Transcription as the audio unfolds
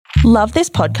Love this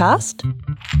podcast?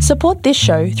 Support this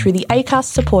show through the Acast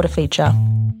supporter feature.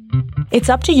 It's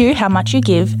up to you how much you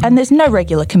give, and there's no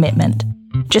regular commitment.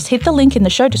 Just hit the link in the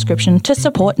show description to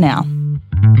support now.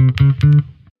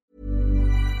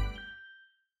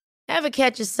 Ever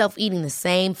catch yourself eating the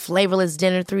same flavorless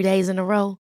dinner 3 days in a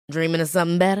row? Dreaming of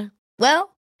something better?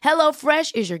 Well,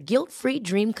 HelloFresh is your guilt-free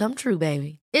dream come true,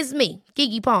 baby. It's me,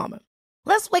 Keke Palmer.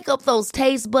 Let's wake up those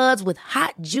taste buds with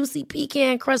hot, juicy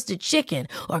pecan-crusted chicken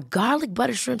or garlic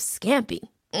butter shrimp scampi.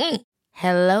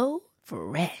 Hello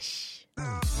Fresh.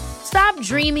 Stop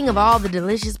dreaming of all the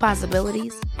delicious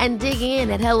possibilities and dig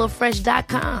in at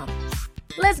HelloFresh.com.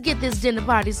 Let's get this dinner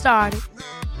party started.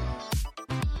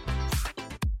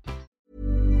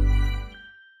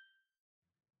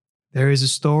 There is a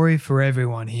story for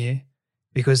everyone here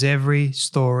because every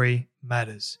story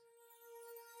matters.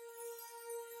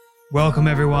 Welcome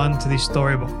everyone to the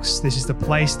Storybox. This is the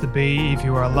place to be if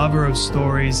you are a lover of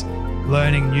stories,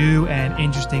 learning new and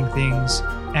interesting things,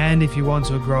 and if you want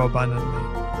to grow abundantly.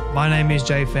 My name is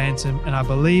Jay Phantom, and I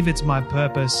believe it's my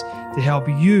purpose to help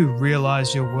you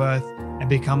realize your worth and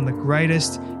become the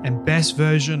greatest and best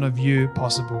version of you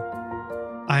possible.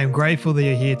 I am grateful that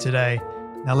you're here today.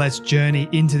 Now let's journey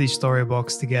into the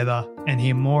Storybox together and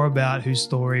hear more about whose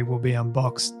story will be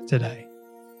unboxed today.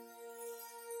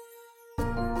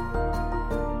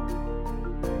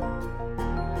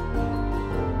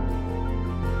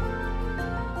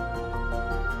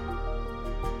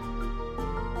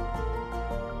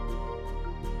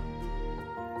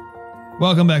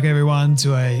 Welcome back everyone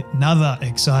to another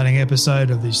exciting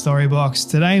episode of the Storybox.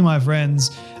 Today, my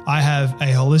friends, I have a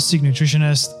holistic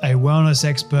nutritionist, a wellness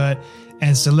expert,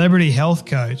 and celebrity health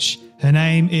coach. Her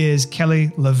name is Kelly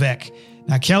LeVeque.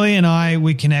 Now, Kelly and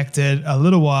we connected a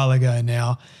little while ago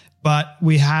now, but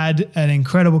we had an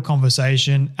incredible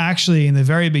conversation. Actually, in the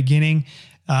very beginning,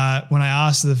 when I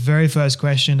asked the very first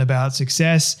question about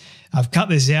success, I've cut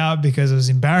this out because it was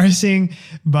embarrassing,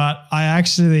 but I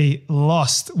actually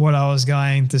lost what I was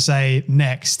going to say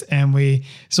next. And we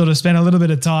sort of spent a little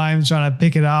bit of time trying to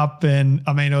pick it up. And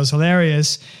I mean, it was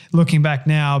hilarious looking back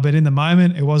now, but in the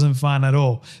moment, it wasn't fun at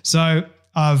all. So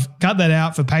I've cut that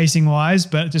out for pacing wise,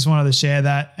 but just wanted to share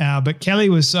that. But Kelly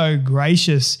was so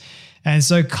gracious and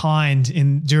so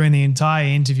kind during the entire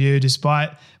interview, despite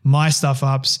my stuff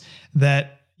ups,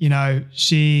 that, you know,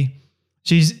 she's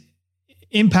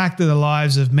impacted the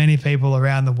lives of many people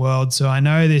around the world. So I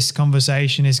know this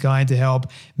conversation is going to help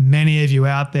many of you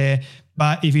out there.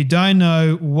 But if you don't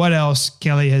know what else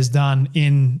Kelly has done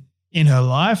in her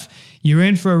life, you're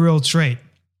in for a real treat.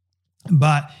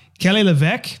 But Kelly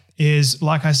LeVeque is,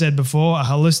 like I said before, a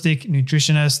holistic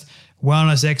nutritionist,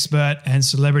 wellness expert, and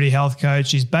celebrity health coach.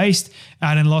 She's based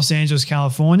out in Los Angeles,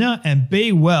 California, and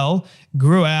Be Well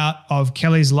grew out of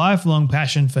Kelly's lifelong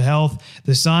passion for health,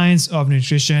 the science of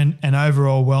nutrition, and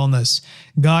overall wellness.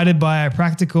 Guided by a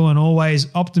practical and always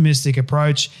optimistic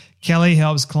approach, Kelly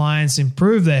helps clients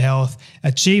improve their health,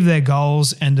 achieve their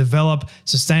goals, and develop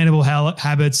sustainable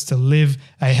habits to live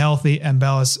a healthy and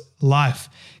balanced life.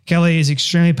 Kelly is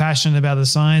extremely passionate about the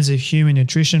science of human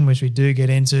nutrition, which we do get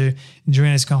into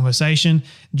during this conversation,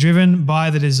 driven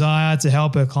by the desire to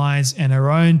help her clients and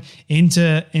her own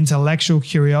intellectual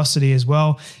curiosity as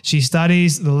well. She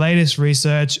studies the latest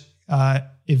research,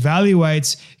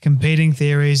 evaluates competing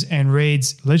theories, and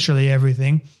reads literally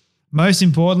everything. Most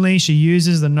importantly, she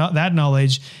uses that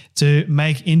knowledge to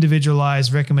make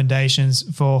individualized recommendations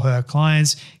for her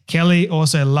clients. Kelly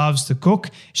also loves to cook.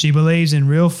 She believes in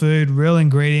real food, real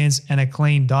ingredients, and a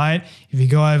clean diet. If you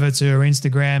go over to her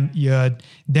Instagram, you're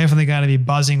definitely going to be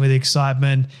buzzing with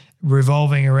excitement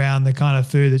revolving around the kind of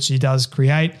food that she does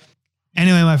create.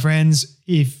 Anyway, my friends,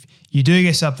 if you do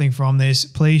get something from this,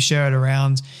 please share it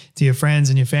around to your friends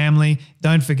and your family.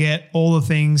 Don't forget all the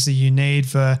things that you need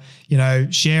for,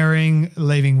 sharing,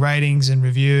 leaving ratings and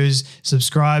reviews,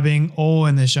 subscribing, all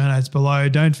in the show notes below.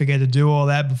 Don't forget to do all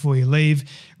that before you leave.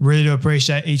 Really do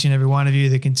appreciate each and every one of you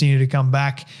that continue to come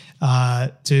back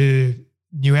to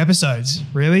new episodes,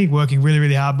 really working really,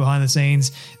 really hard behind the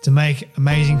scenes to make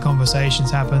amazing conversations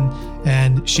happen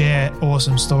and share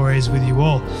awesome stories with you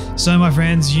all. So my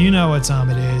friends, you know what time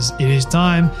it is. It is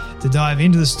time to dive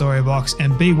into the Storybox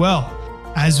and be well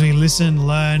as we listen,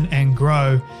 learn, and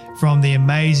grow from the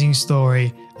amazing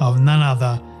story of none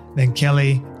other than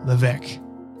Kelly LeVeque.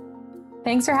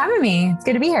 Thanks for having me. It's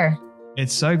good to be here.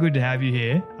 It's so good to have you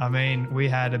here. I mean, we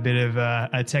had a bit of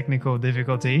a technical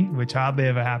difficulty, which hardly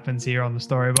ever happens here on the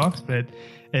Storybox, but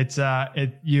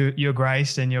your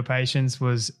grace and your patience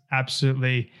was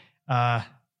absolutely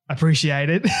appreciate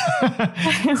it.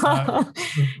 Well,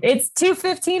 it's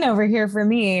 2:15 over here for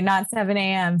me, not 7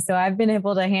 a.m. So I've been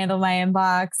able to handle my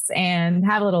inbox and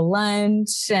have a little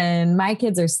lunch, and my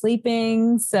kids are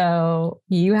sleeping. So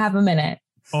you have a minute.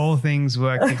 All things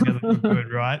work together for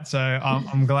good, right? So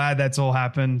I'm glad that's all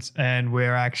happened and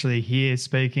we're actually here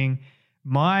speaking.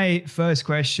 My first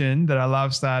question that I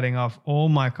love starting off all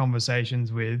my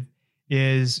conversations with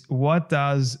is, what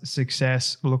does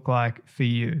success look like for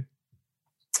you?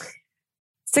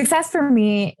 Success for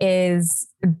me is,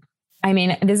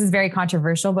 this is very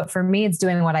controversial, but for me, it's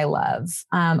doing what I love.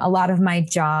 A lot of my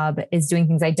job is doing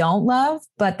things I don't love,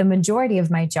 but the majority of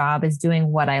my job is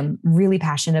doing what I'm really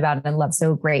passionate about and love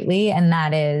so greatly. And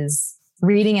that is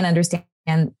reading and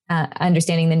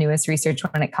understanding the newest research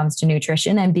when it comes to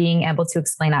nutrition and being able to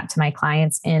explain that to my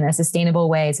clients in a sustainable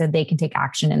way so they can take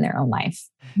action in their own life.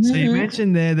 So you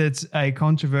mentioned there that's a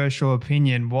controversial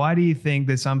opinion. Why do you think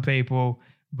that some people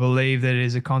believe that it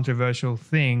is a controversial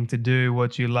thing to do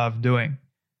what you love doing?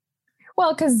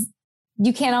 Well, because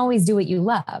you can't always do what you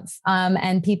love.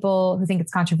 And people who think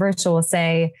it's controversial will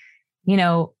say,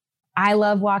 I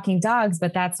love walking dogs,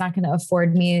 but that's not going to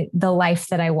afford me the life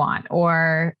that I want.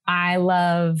 Or I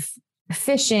love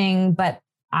fishing, but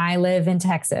I live in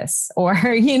Texas. Or,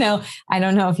 I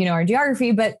don't know if you know our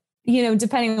geography, but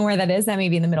depending on where that is, that may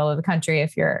be in the middle of the country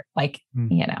if you're in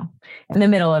the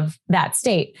middle of that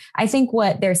state. I think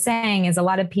what they're saying is a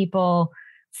lot of people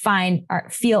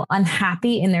feel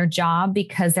unhappy in their job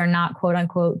because they're not, quote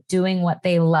unquote, doing what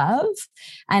they love.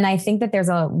 And I think that there's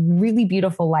a really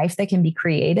beautiful life that can be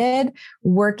created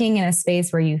working in a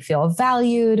space where you feel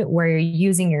valued, where you're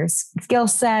using your skill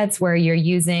sets, where you're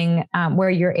where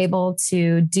you're able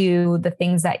to do the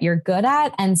things that you're good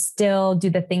at and still do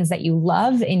the things that you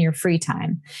love in your free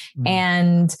time.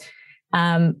 And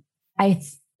I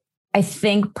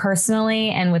think personally,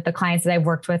 and with the clients that I've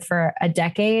worked with for a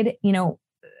decade,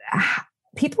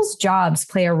 people's jobs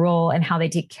play a role in how they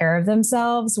take care of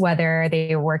themselves, whether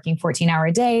they're working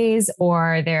 14-hour days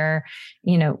or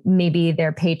maybe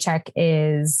their paycheck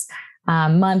is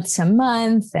month to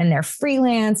month and they're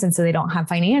freelance. And so they don't have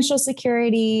financial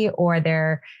security, or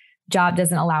their job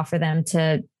doesn't allow for them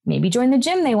to maybe join the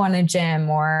gym they want to gym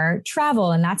or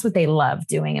travel. And that's what they love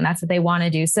doing. And that's what they want to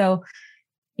do. So,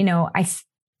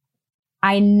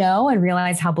 I know and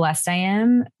realize how blessed I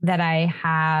am that I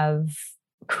have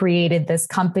created this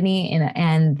company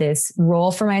and this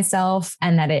role for myself,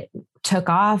 and that it took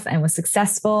off and was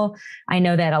successful. I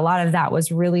know that a lot of that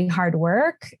was really hard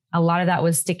work. A lot of that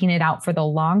was sticking it out for the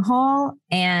long haul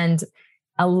and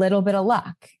a little bit of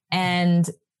luck. And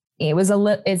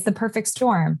it's the perfect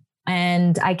storm.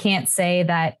 And I can't say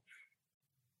that,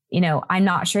 I'm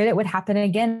not sure that would happen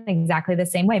again exactly the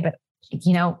same way, but,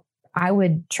 I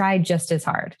would try just as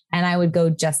hard and I would go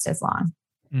just as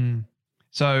long.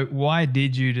 So why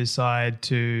did you decide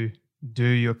to do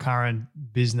your current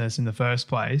business in the first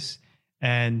place?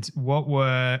 And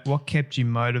what kept you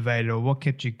motivated, or what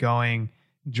kept you going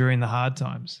during the hard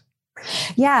times?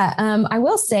 Yeah, I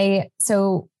will say,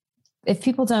 so if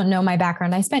people don't know my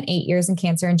background, I spent 8 years in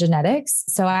cancer and genetics.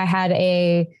 So I had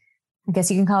I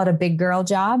guess you can call it a big girl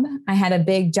job. I had a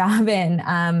big job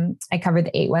I covered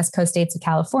the 8 West Coast states of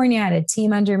California. I had a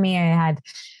team under me. I had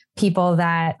people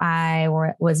that I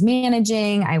was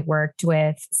managing. I worked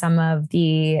with some of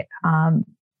the,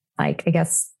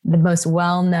 the most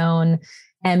well-known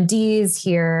MDs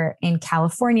here in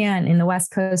California and in the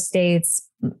West Coast states.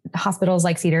 Hospitals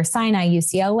like Cedars-Sinai,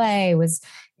 UCLA was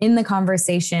in the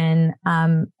conversation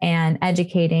and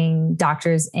educating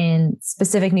doctors in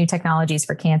specific new technologies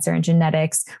for cancer and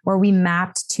genetics, where we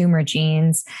mapped tumor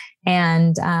genes.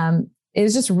 And it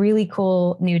was just really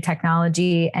cool new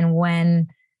technology. And when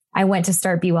I went to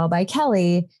start Be Well by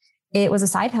Kelly, it was a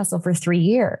side hustle for 3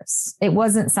 years. It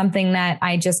wasn't something that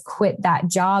I just quit that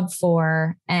job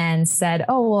for and said,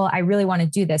 oh, well, I really want to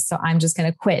do this, so I'm just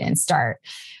going to quit and start.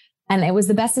 And it was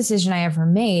the best decision I ever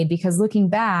made, because looking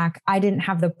back, I didn't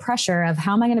have the pressure of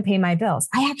how am I going to pay my bills?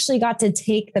 I actually got to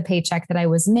take the paycheck that I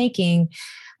was making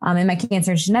in my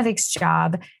cancer and genetics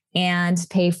job and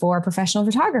pay for a professional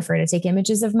photographer to take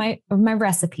images of my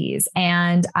recipes.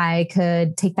 And I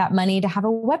could take that money to have a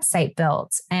website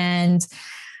built. And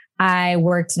I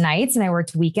worked nights and I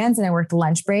worked weekends and I worked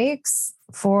lunch breaks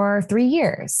for 3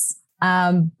 years.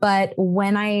 But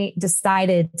when I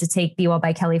decided to take Be Well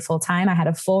by Kelly full time, I had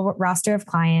a full roster of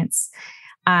clients.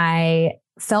 I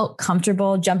felt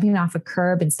comfortable jumping off a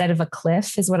curb instead of a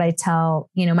cliff, is what I tell,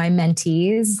 my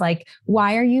mentees. Like,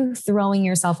 why are you throwing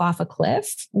yourself off a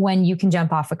cliff when you can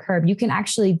jump off a curb? You can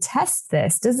actually test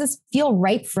this. Does this feel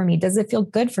right for me? Does it feel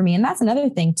good for me? And that's another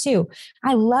thing too.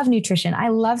 I love nutrition. I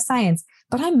love science,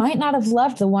 but I might not have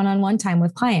loved the one-on-one time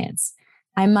with clients.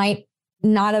 I might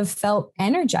not have felt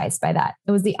energized by that.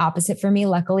 It was the opposite for me.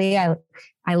 Luckily, I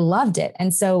loved it.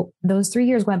 And so those 3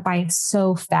 years went by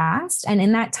so fast. And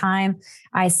in that time,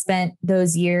 I spent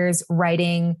those years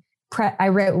writing. I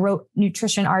wrote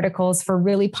nutrition articles for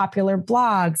really popular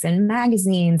blogs and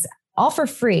magazines, all for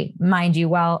free, mind you,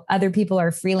 while other people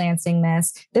are freelancing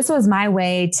this. This was my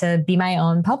way to be my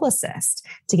own publicist,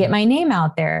 to get my name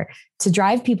out there, to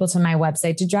drive people to my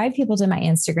website, to drive people to my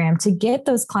Instagram, to get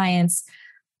those clients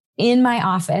in my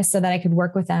office so that I could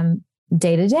work with them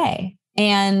day to day.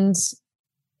 And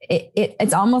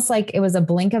it's almost like it was a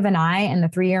blink of an eye and the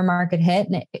 3-year mark had hit.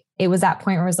 And it was that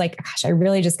point where I was like, gosh, I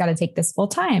really just got to take this full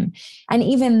time. And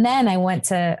even then I went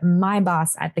to my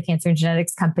boss at the cancer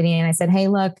genetics company and I said, hey,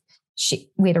 look,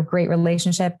 we had a great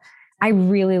relationship. I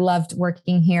really loved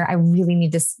working here. I really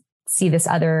need to see this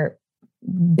other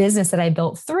business that I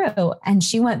built through. And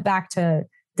she went back to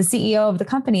the CEO of the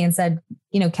company and said,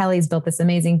 Kelly's built this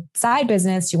amazing side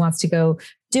business. She wants to go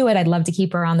do it. I'd love to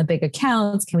keep her on the big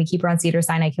accounts. Can we keep her on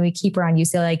Cedars-Sinai? Can we keep her on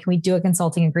UCLA? Can we do a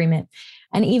consulting agreement?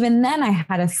 And even then I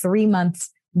had a 3-month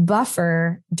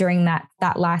buffer during that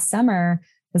last summer.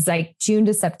 It was like June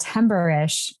to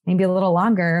September-ish, maybe a little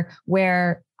longer,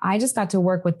 where I just got to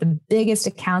work with the biggest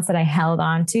accounts that I held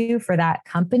on to for that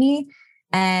company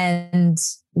and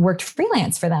worked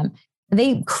freelance for them.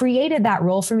 They created that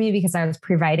role for me because I was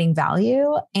providing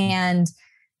value. And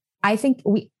I think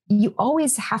you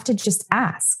always have to just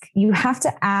ask. You have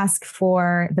to ask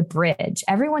for the bridge.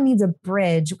 Everyone needs a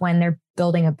bridge when they're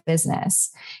building a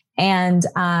business. And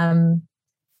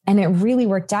it really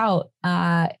worked out.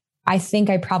 I think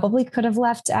I probably could have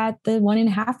left at the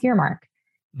 1.5 year mark,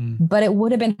 but it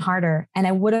would have been harder. And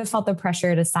I would have felt the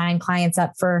pressure to sign clients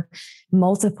up for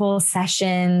multiple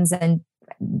sessions. And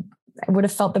I would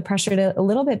have felt the pressure to a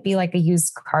little bit be like a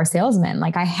used car salesman.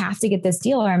 Like I have to get this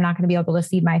deal or I'm not going to be able to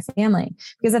feed my family.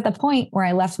 Because at the point where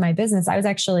I left my business, I was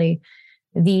actually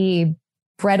the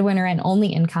breadwinner and only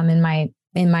income in my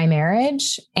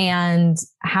marriage and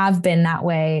have been that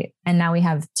way. And now we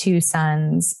have 2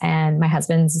 sons and my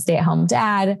husband's a stay-at-home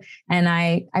dad and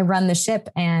I run the ship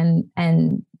and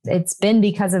it's been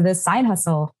because of this side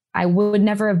hustle. I would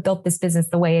never have built this business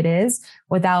the way it is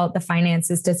without the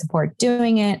finances to support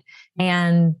doing it.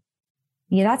 And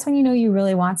that's when you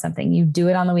really want something. You do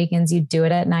it on the weekends, you do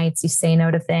it at nights, you say no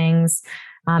to things,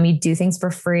 you do things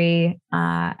for free,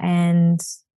 and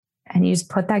you just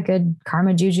put that good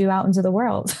karma juju out into the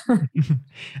world.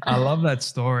 I love that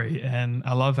story. And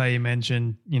I love how you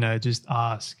mentioned, just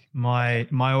ask. My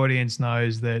audience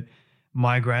knows that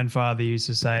my grandfather used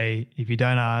to say, if you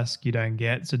don't ask, you don't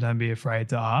get. So don't be afraid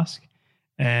to ask.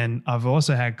 And I've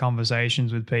also had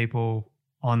conversations with people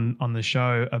on the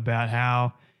show about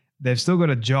how they've still got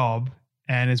a job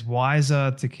and it's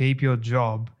wiser to keep your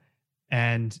job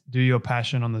and do your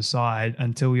passion on the side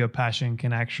until your passion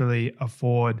can actually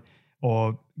afford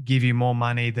or give you more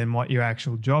money than what your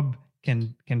actual job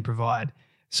can provide.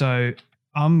 So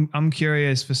I'm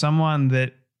curious, for someone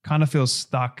that kind of feels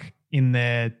stuck in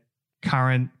their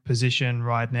current position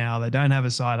right now, they don't have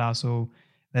a side hustle,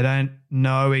 they don't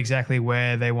know exactly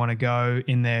where they want to go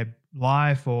in their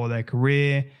life or their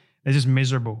career, they're just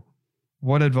miserable.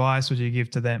 What advice would you give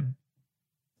to them?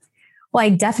 Well, I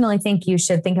definitely think you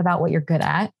should think about what you're good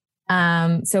at.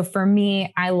 So for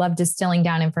me, I love distilling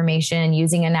down information,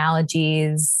 using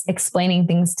analogies, explaining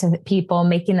things to people,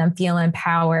 making them feel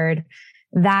empowered.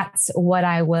 That's what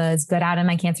I was good at in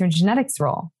my cancer and genetics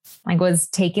role. I was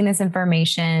taking this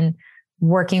information,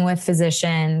 working with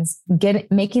physicians,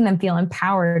 making them feel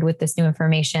empowered with this new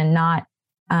information, not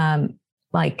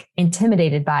like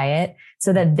intimidated by it,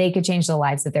 so that they could change the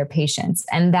lives of their patients.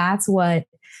 And that's what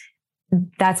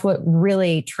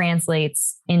really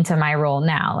translates into my role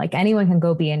now. Like anyone can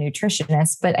go be a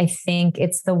nutritionist, but I think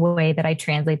it's the way that I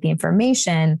translate the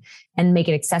information and make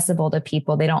it accessible to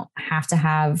people. They don't have to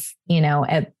have,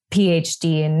 a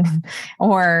PhD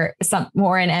or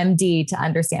an MD to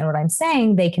understand what I'm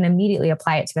saying. They can immediately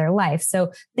apply it to their life.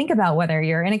 So think about whether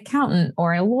you're an accountant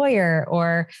or a lawyer,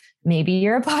 or maybe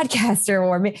you're a podcaster,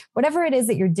 or whatever it is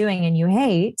that you're doing and you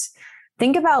hate.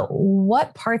 Think about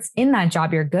what parts in that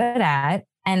job you're good at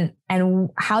and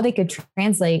how they could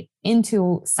translate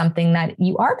into something that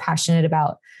you are passionate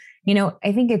about.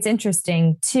 I think it's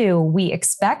interesting too. We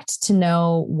expect to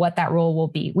know what that role will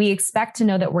be. We expect to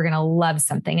know that we're going to love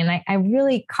something. And I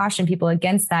really caution people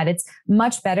against that. It's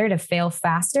much better to fail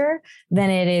faster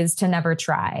than it is to never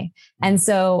try. And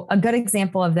so a good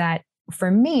example of that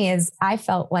for me is I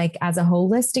felt like as a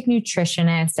holistic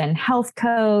nutritionist and health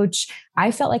coach,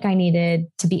 I felt like I needed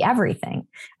to be everything.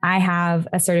 I have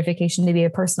a certification to be a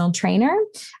personal trainer.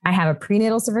 I have a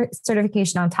prenatal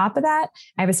certification on top of that.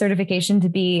 I have a certification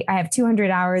I have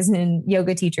 200 hours in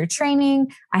yoga teacher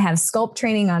training. I have sculpt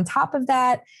training on top of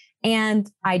that. And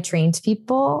I trained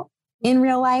people in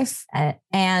real life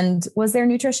and was their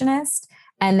nutritionist.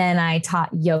 And then I taught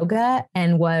yoga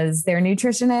and was their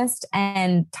nutritionist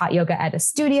and taught yoga at a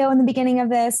studio in the beginning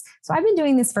of this. So I've been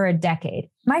doing this for a decade.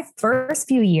 My first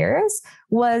few years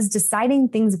was deciding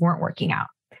things weren't working out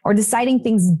or deciding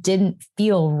things didn't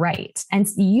feel right. And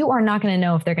you are not going to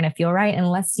know if they're going to feel right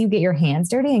unless you get your hands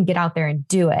dirty and get out there and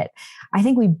do it. I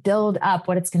think we build up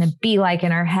what it's going to be like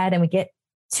in our head and we get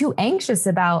too anxious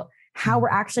about how we're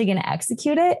actually going to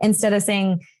execute it instead of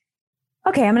saying,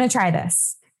 okay, I'm going to try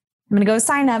this. I'm going to go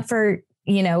sign up for,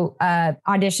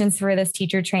 auditions for this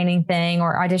teacher training thing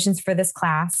or auditions for this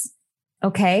class.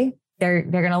 Okay. They're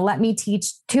going to let me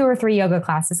teach 2 or 3 yoga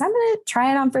classes. I'm going to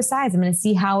try it on for size. I'm going to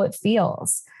see how it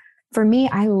feels. For me,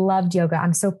 I loved yoga.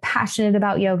 I'm so passionate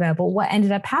about yoga, but what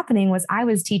ended up happening was I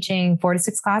was teaching 4 to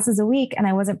 6 classes a week and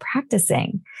I wasn't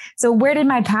practicing. So where did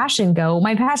my passion go?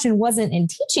 My passion wasn't in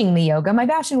teaching the yoga. My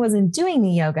passion wasn't doing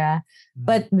the yoga.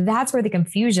 But that's where the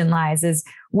confusion lies is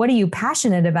what are you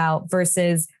passionate about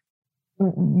versus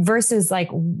like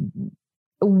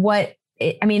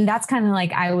that's kind of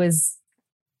like I was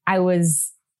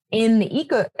in the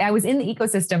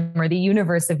ecosystem or the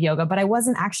universe of yoga, but I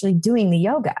wasn't actually doing the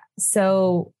yoga.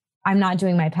 So I'm not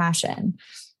doing my passion.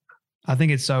 I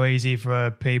think it's so easy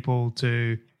for people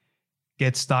to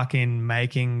get stuck in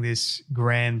making this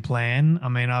grand plan. I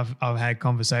mean, I've had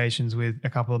conversations with a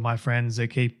couple of my friends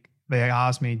they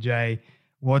asked me, Jay,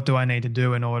 what do I need to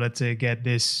do in order to get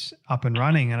this up and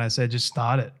running? And I said, just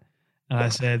start it. And I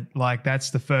said, like, that's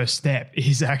the first step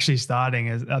is actually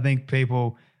starting. I think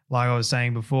people, like I was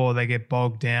saying before, they get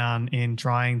bogged down in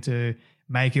trying to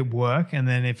make it work. And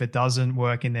then if it doesn't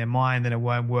work in their mind, then it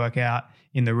won't work out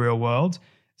in the real world.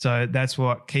 So that's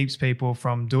what keeps people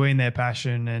from doing their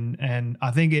passion. And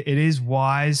I think it is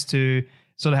wise to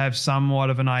sort of have somewhat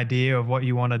of an idea of what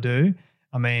you want to do.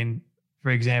 I mean, for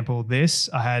example,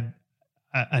 I had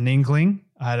an inkling,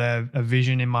 I had a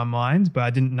vision in my mind, but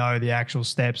I didn't know the actual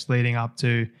steps leading up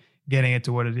to getting it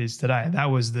to what it is today.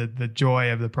 That was the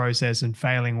joy of the process and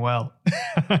failing well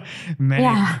many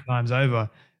times over.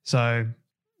 So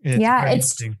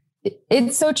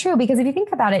it's so true because if you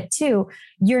think about it too,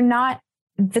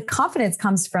 the confidence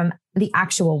comes from the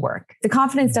actual work. The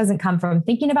confidence doesn't come from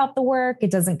thinking about the work. It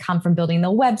doesn't come from building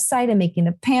the website and making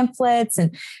the pamphlets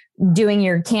and doing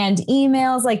your canned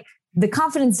emails. Like the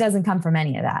confidence doesn't come from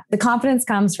any of that. The confidence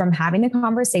comes from having the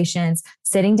conversations,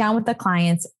 sitting down with the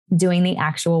clients, doing the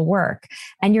actual work.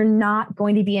 And you're not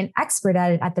going to be an expert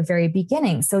at it at the very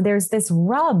beginning. So there's this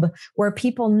rub where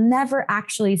people never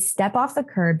actually step off the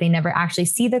curb. They never actually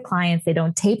see the clients. They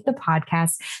don't tape the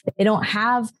podcast. They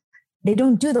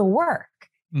don't do the work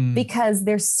because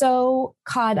they're so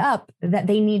caught up that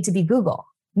they need to be Google.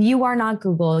 You are not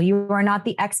Google. You are not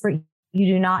the expert. You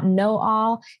do not know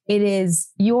all. It is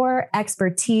your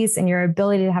expertise and your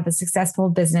ability to have a successful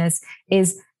business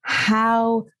is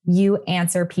how you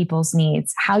answer people's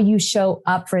needs, how you show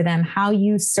up for them, how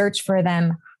you search for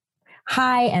them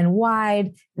high and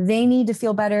wide. They need to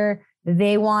feel better.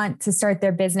 They want to start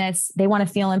their business. They want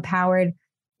to feel empowered.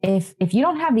 If you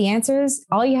don't have the answers,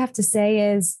 all you have to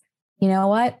say is, you know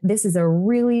what? This is a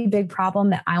really big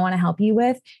problem that I want to help you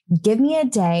with. Give me a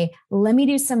day. Let me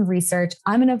do some research.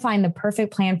 I'm going to find the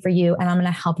perfect plan for you and I'm going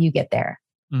to help you get there.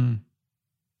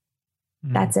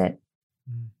 That's it.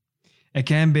 It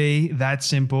can be that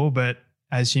simple, but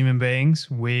as human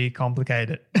beings, we complicate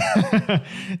it.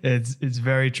 It's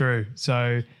very true.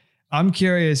 So I'm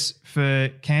curious for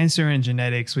cancer and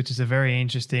genetics, which is a very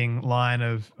interesting line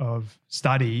of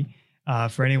study.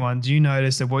 For anyone, do you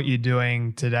notice that what you're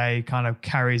doing today kind of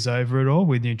carries over at all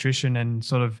with nutrition and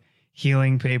sort of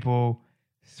healing people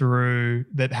through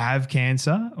that have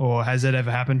cancer, or has it ever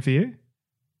happened for you?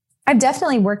 I've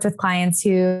definitely worked with clients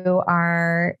who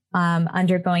are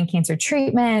undergoing cancer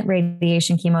treatment,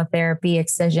 radiation, chemotherapy,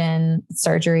 excision,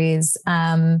 surgeries.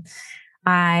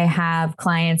 I have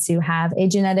clients who have a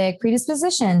genetic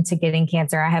predisposition to getting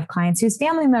cancer. I have clients whose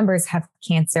family members have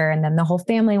cancer and then the whole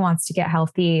family wants to get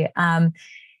healthy.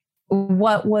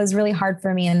 What was really hard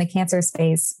for me in the cancer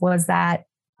space was that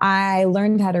I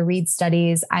learned how to read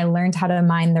studies. I learned how to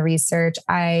mine the research.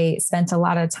 I spent a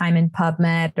lot of time in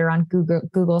PubMed or on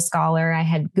Google Scholar. I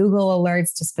had Google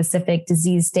alerts to specific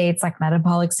disease states like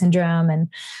metabolic syndrome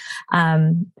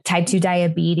and type 2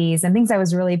 diabetes and things I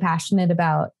was really passionate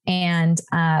about. And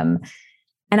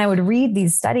I would read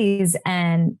these studies,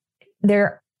 and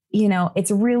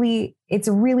it's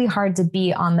really hard to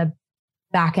be on the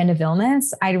back end of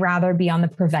illness. I'd rather be on the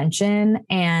prevention.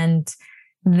 And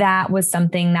that was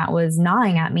something that was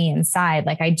gnawing at me inside.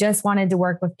 Like, I just wanted to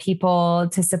work with people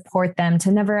to support them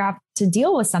to never have to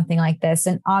deal with something like this.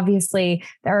 And obviously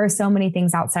there are so many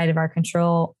things outside of our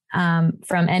control,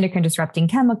 from endocrine disrupting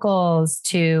chemicals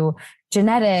to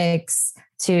genetics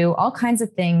to all kinds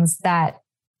of things that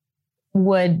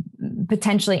would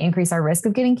potentially increase our risk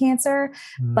of getting cancer.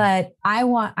 But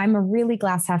I'm a really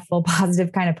glass half full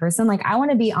positive kind of person. Like, I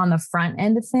want to be on the front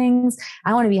end of things.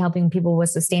 I want to be helping people with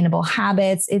sustainable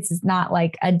habits. It's not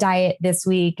like a diet this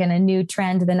week and a new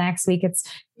trend the next week.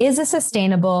 Is this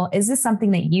sustainable? Is this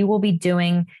something that you will be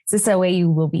doing? Is this a way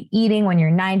you will be eating when you're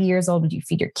 90 years old? Would you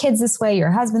feed your kids this way,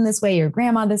 your husband this way, your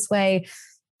grandma this way?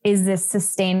 Is this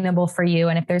sustainable for you?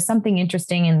 And if there's something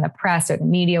interesting in the press or the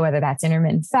media, whether that's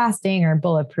intermittent fasting or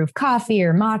bulletproof coffee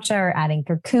or matcha or adding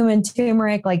curcumin,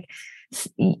 turmeric, like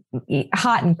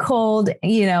hot and cold,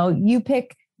 you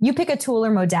pick a tool or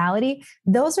modality.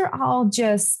 Those are all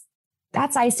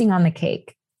that's icing on the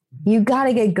cake. You got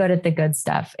to get good at the good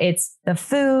stuff. It's the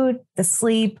food, the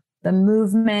sleep, the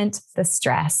movement, the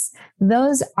stress.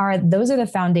 Those are the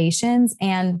foundations.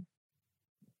 And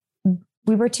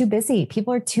we were too busy.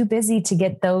 People are too busy to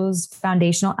get those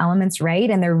foundational elements right.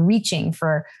 And they're reaching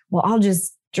for, well, I'll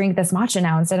just drink this matcha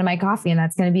now instead of my coffee. And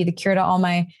that's going to be the cure to all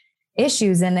my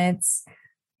issues. And it's,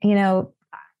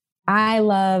 I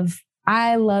love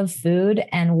food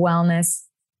and wellness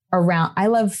around. I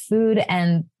love food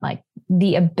and like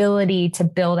the ability to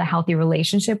build a healthy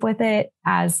relationship with it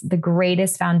as the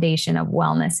greatest foundation of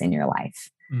wellness in your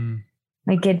life.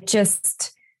 Like,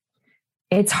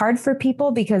 it's hard for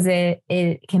people because it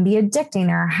can be addicting.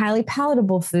 There are highly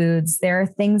palatable foods. There are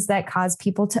things that cause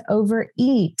people to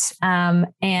overeat.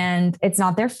 And it's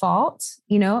not their fault.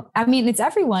 It's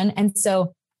everyone. And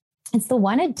so it's the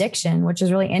one addiction, which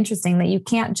is really interesting, that you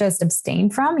can't just abstain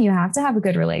from. You have to have a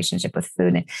good relationship with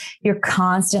food. And you're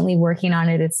constantly working on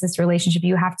it. It's this relationship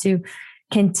you have to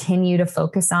continue to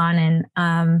focus on.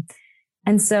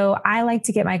 And so I like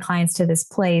to get my clients to this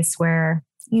place where,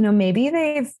 maybe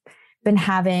they've been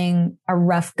having a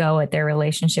rough go at their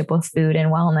relationship with food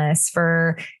and wellness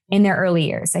in their early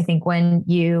years. I think when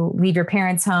you leave your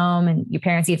parents' home and your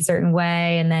parents eat a certain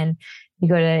way, and then you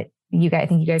go to, I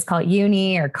think you guys call it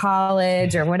uni or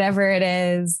college or whatever it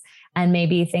is. And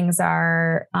maybe things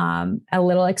are a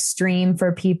little extreme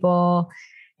for people.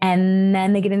 And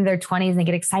then they get into their 20s and they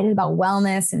get excited about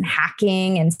wellness and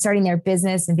hacking and starting their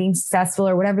business and being successful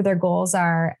or whatever their goals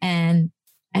are. And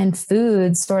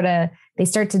food they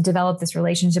start to develop this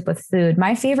relationship with food.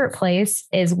 My favorite place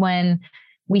is when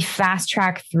we fast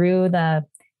track through the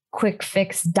quick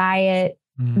fix diet.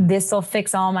 This will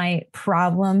fix all my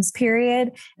problems,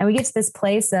 period. And we get to this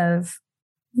place of,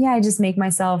 I just make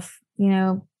myself,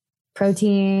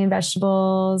 protein,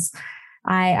 vegetables.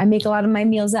 I make a lot of my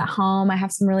meals at home. I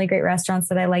have some really great restaurants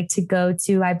that I like to go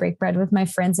to. I break bread with my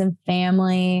friends and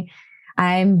family.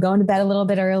 I'm going to bed a little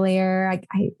bit earlier.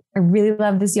 I really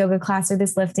love this yoga class or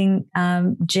this lifting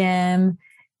gym.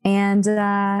 And,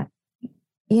 I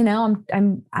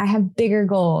have bigger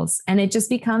goals, and it just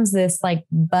becomes this like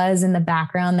buzz in the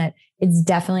background that it's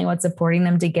definitely what's supporting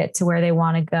them to get to where they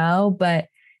want to go. But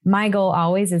my goal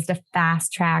always is to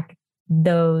fast track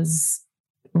those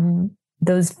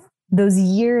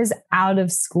years out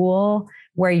of school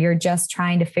where you're just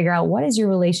trying to figure out what is your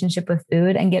relationship with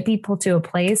food and get people to a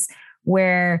place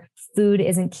where food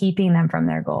isn't keeping them from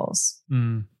their goals.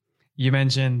 You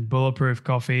mentioned bulletproof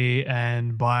coffee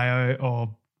and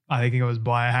I think it was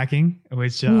biohacking,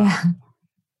 which,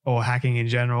 or hacking in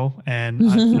general. And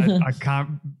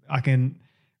I can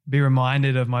be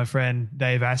reminded of my friend,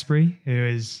 Dave Asprey, who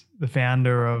is the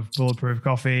founder of Bulletproof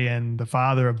Coffee and the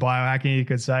father of biohacking, you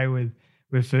could say, with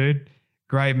food.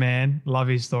 Great man. Love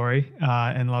his story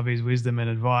and love his wisdom and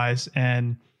advice.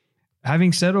 And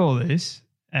having said all this,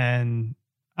 and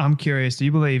I'm curious, do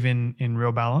you believe in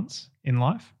real balance in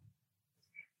life?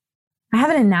 I have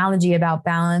an analogy about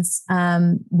balance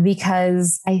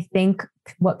because I think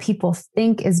what people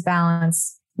think is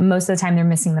balance, most of the time they're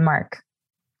missing the mark.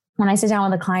 When I sit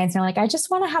down with the clients, they're like, I just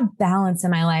want to have balance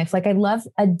in my life. Like, I love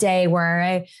a day where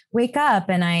I wake up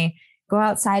and I go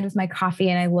outside with my coffee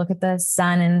and I look at the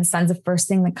sun, and the sun's the first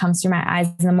thing that comes through my eyes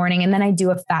in the morning. And then I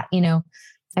do a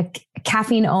a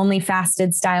caffeine only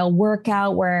fasted style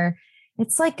workout where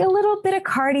it's like a little bit of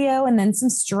cardio and then some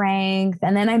strength.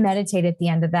 And then I meditate at the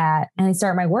end of that and I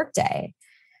start my work day.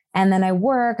 And then I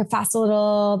work, I fast a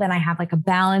little, then I have like a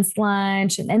balanced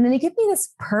lunch. And then they give me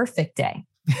this perfect day.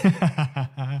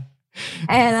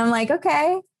 And I'm like,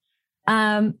 okay.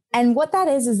 And what that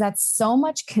is that's so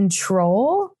much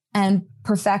control and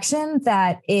perfection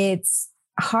that it's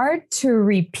hard to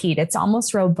repeat. It's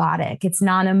almost robotic. It's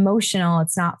non-emotional.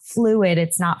 It's not fluid.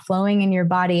 It's not flowing in your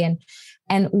body.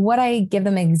 And what I give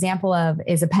them an example of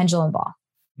is a pendulum ball.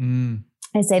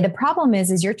 I say the problem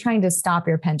is you're trying to stop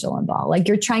your pendulum ball. Like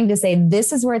you're trying to say,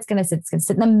 this is where it's going to sit. It's going to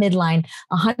sit in the midline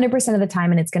 100% of the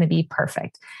time and it's going to be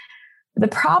perfect. The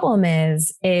problem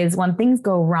is when things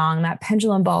go wrong, that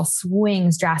pendulum ball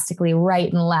swings drastically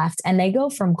right and left, and they go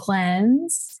from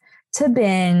cleanse to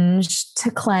binge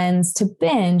to cleanse to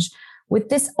binge with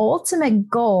this ultimate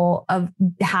goal of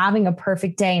having a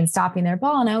perfect day and stopping their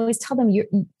ball. And I always tell them,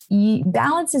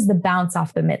 balance is the bounce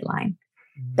off the midline.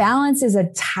 Balance is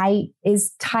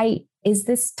this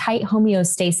tight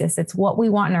homeostasis. It's what we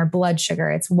want in our blood sugar.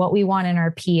 It's what we want in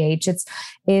our pH.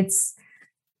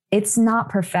 It's not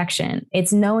perfection.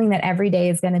 It's knowing that every day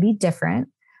is going to be different,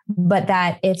 but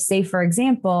that if, say, for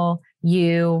example,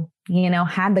 you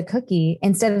had the cookie,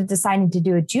 instead of deciding to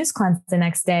do a juice cleanse the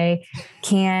next day,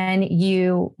 can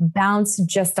you bounce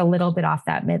just a little bit off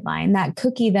that midline? That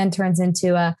cookie then turns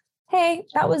into hey,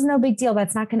 that was no big deal.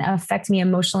 That's not going to affect me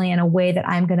emotionally in a way that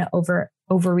I'm going to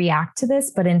overreact to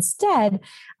this. But instead,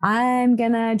 I'm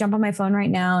going to jump on my phone right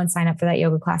now and sign up for that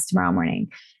yoga class tomorrow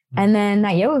morning. And then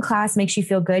that yoga class makes you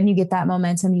feel good and you get that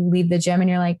momentum. You leave the gym and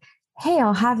you're like, hey,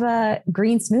 I'll have a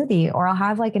green smoothie or I'll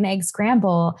have like an egg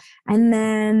scramble. And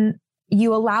then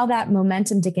you allow that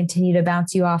momentum to continue to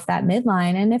bounce you off that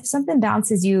midline. And if something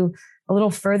bounces you a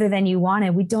little further than you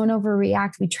wanted, we don't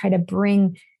overreact. We try to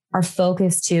bring our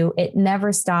focus to it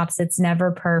never stops. It's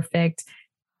never perfect.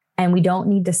 And we don't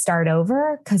need to start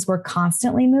over because we're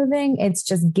constantly moving. It's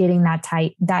just getting that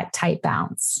tight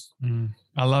bounce.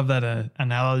 I love that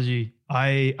analogy.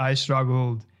 I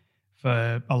struggled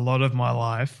for a lot of my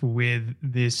life with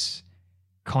this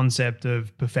concept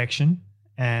of perfection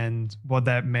and what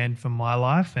that meant for my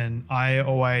life. And I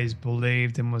always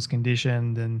believed and was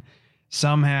conditioned, and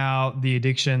somehow the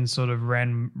addiction sort of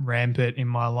ran rampant in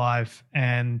my life.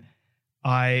 And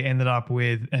I ended up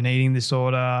with an eating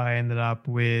disorder. I ended up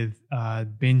with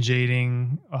binge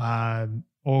eating,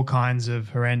 all kinds of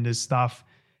horrendous stuff,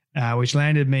 which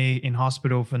landed me in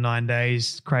hospital for 9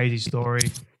 days. Crazy story.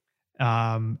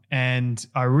 And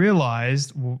I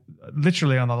realized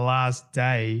literally on the last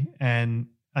day, and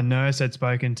a nurse had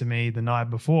spoken to me the night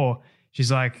before.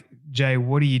 She's like, Jay,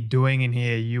 what are you doing in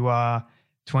here? You are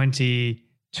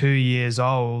 22 years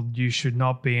old. You should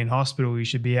not be in hospital. You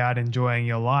should be out enjoying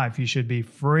your life. You should be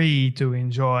free to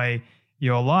enjoy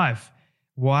your life.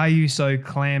 Why are you so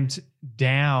clamped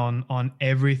down on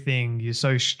everything? You're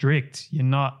so strict. You're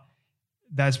not.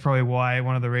 That's probably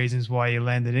one of the reasons why you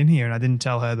landed in here. And I didn't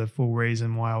tell her the full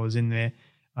reason why I was in there.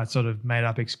 I sort of made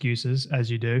up excuses, as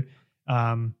you do.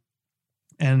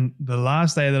 And the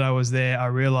last day that I was there, I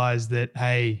realized that,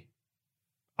 hey,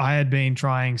 I had been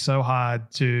trying so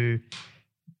hard to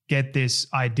get this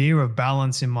idea of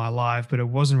balance in my life, but it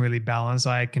wasn't really balanced.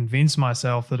 I had convinced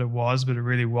myself that it was, but it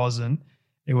really wasn't.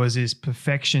 It was this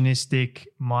perfectionistic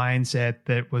mindset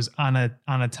that was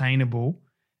unattainable,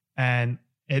 and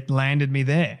it landed me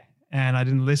there. And I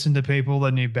didn't listen to people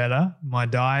that knew better. My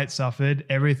diet suffered.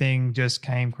 Everything just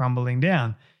came crumbling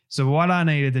down. So what I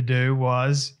needed to do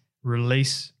was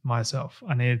release myself.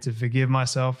 I needed to forgive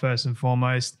myself first and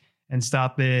foremost and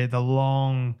start the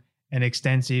long and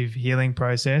extensive healing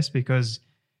process, because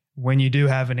when you do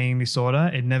have an eating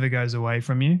disorder, it never goes away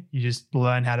from you. You just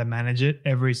learn how to manage it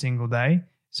every single day.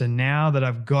 So now that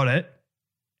I've got it,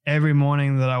 every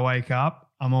morning that I wake up,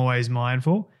 I'm always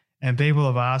mindful. And people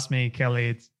have asked me,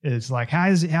 Kelly, it's like,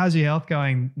 how's your health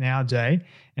going now, Jay?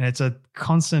 And it's a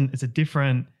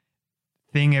different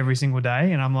thing every single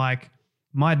day. And I'm like,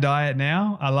 my diet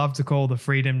now, I love to call the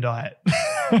freedom diet.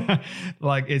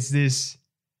 Like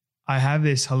I have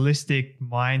this holistic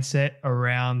mindset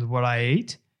around what I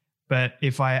eat. But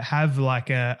if I have like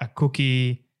a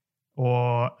cookie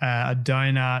or a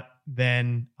donut,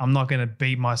 then I'm not going to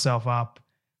beat myself up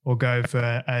or go for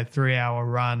a 3-hour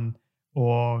run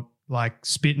or like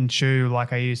spit and chew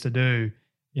like I used to do.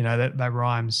 You know, that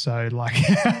rhymes. So like,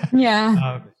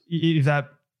 yeah, if that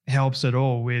helps at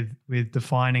all with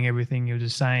defining everything you're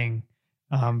just saying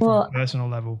from a personal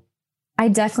level. I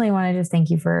definitely want to just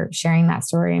thank you for sharing that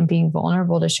story and being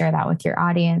vulnerable to share that with your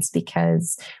audience,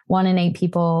 because 1 in 8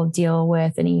 people deal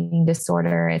with an eating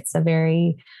disorder. It's a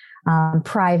very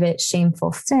private,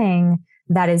 shameful thing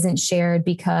that isn't shared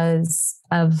because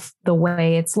of the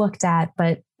way it's looked at.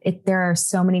 But there are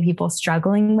so many people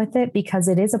struggling with it because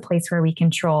it is a place where we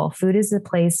control. Food is a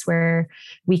place where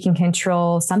we can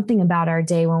control something about our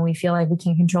day when we feel like we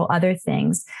can control other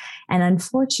things. And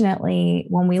unfortunately,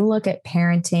 when we look at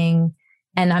parenting,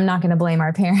 and I'm not going to blame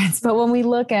our parents, but when we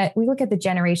look at the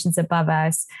generations above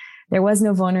us, there was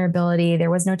no vulnerability.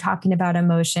 There was no talking about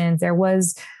emotions. There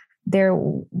was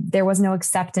no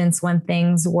acceptance when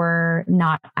things were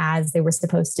not as they were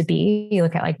supposed to be. You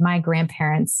look at like my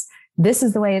grandparents, this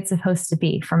is the way it's supposed to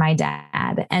be for my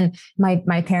dad. And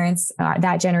my parents,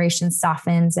 that generation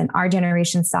softens and our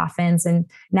generation softens. And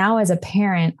now as a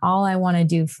parent, all I want to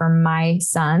do for my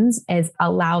sons is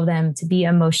allow them to be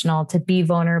emotional, to be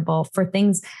vulnerable, for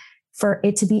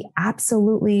it to be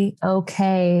absolutely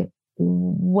okay,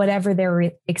 whatever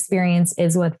their experience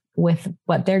is with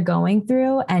what they're going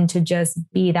through, and to just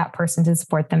be that person to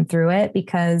support them through it.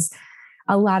 Because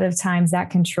a lot of times that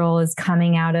control is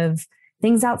coming out of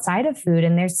things outside of food.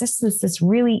 And there's just this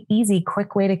really easy,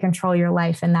 quick way to control your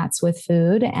life. And that's with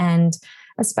food. And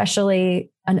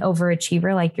especially an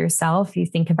overachiever like yourself, you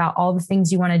think about all the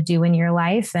things you want to do in your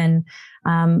life. And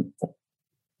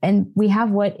we have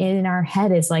what in our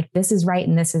head is like, this is right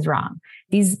and this is wrong.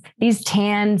 These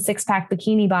tan 6-pack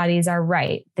bikini bodies are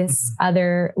right. This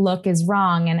other look is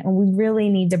wrong. And we really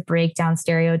need to break down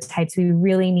stereotypes. We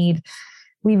really need,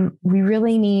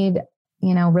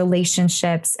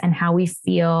 relationships and how we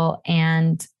feel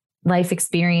and life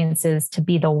experiences to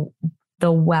be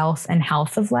the wealth and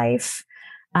health of life.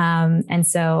 And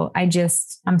so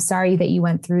I'm sorry that you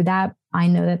went through that. I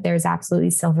know that there's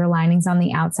absolutely silver linings on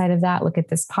the outside of that. Look at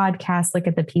this podcast, look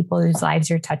at the people whose lives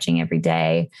you're touching every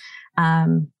day.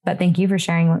 But thank you for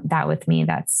sharing that with me.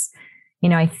 That's,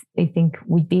 I think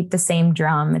we beat the same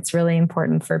drum. It's really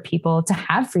important for people to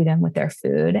have freedom with their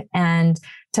food and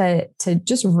to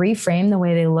just reframe the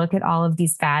way they look at all of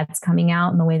these fads coming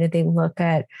out and the way that they look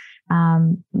at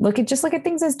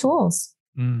things as tools.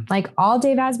 Like all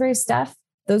Dave Asbury stuff,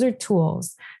 those are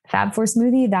tools. Fab Four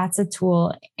smoothie, that's a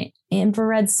tool.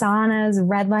 Infrared saunas,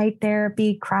 red light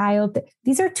therapy, cryo,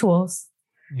 these are tools.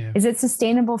 Yeah. Is it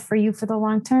sustainable for you for the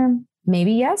long term?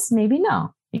 Maybe yes, maybe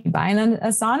no. You can buy a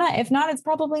sauna. If not, it's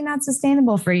probably not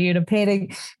sustainable for you to pay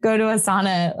to go to a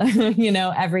sauna,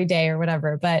 every day or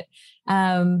whatever. But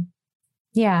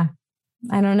yeah,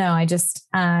 I don't know. I just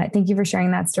thank you for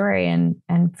sharing that story and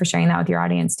for sharing that with your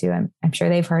audience too. I'm sure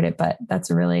they've heard it, but that's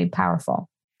really powerful.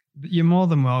 You're more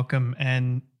than welcome.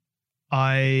 And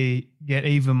I get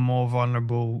even more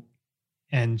vulnerable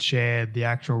and share the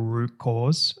actual root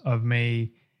cause of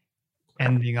me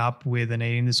ending up with an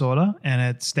eating disorder. And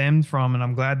it stemmed from, and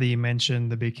I'm glad that you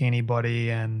mentioned the bikini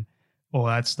body and all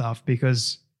that stuff,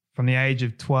 because from the age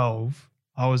of 12,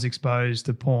 I was exposed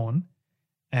to porn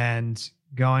and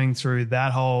going through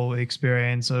that whole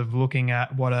experience of looking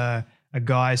at what a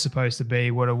guy's supposed to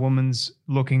be, what a woman's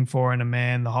looking for in a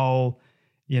man, the whole,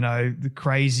 the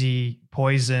crazy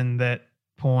poison that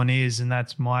porn is. And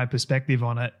that's my perspective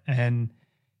on it. And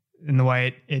in the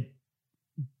way it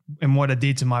and what it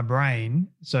did to my brain,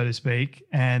 so to speak,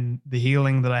 and the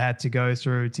healing that I had to go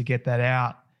through to get that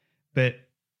out. But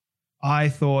I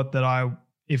thought that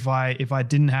if I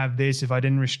didn't have this, if I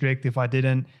didn't restrict, if I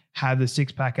didn't have the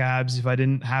 6-pack abs, if I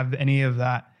didn't have any of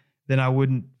that, then I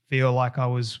wouldn't feel like I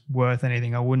was worth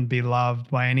anything. I wouldn't be loved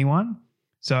by anyone.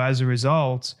 So as a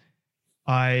result,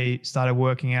 I started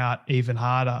working out even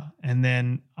harder. And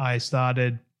then I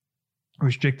started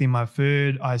restricting my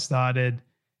food. I started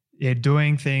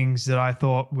doing things that I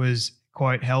thought was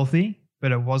quite healthy,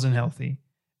 but it wasn't healthy.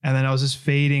 And then I was just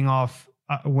feeding off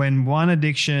when one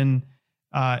addiction,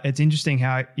 it's interesting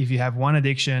how if you have one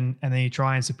addiction and then you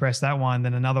try and suppress that one,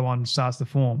 then another one starts to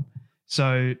form.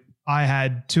 So I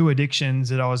had 2 addictions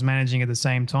that I was managing at the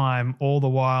same time. All the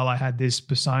while I had this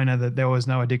persona that there was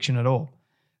no addiction at all.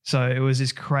 So it was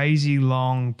this crazy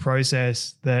long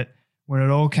process that when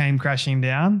it all came crashing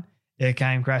down, it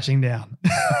came crashing down.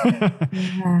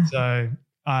 Yeah. So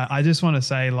I just want to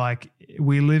say, like,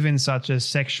 we live in such a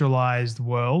sexualized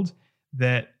world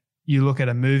that you look at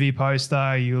a movie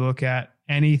poster, you look at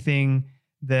anything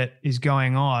that is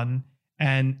going on,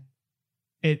 and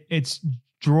it's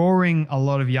drawing a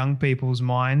lot of young people's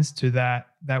minds to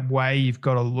that way you've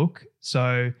got to look.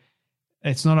 So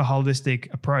it's not a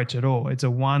holistic approach at all. It's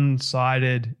a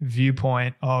one-sided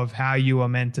viewpoint of how you are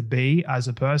meant to be as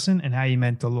a person and how you're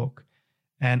meant to look.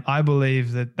 And I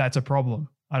believe that that's a problem.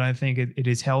 I don't think it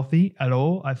is healthy at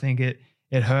all. I think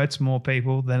it hurts more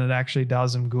people than it actually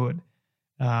does them good.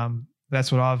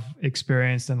 That's what I've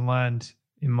experienced and learned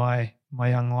in my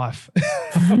young life.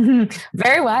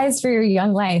 Very wise for your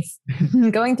young life.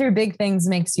 Going through big things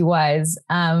makes you wise.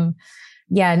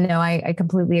 Yeah, no, I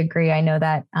completely agree. I know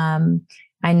that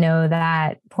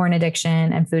porn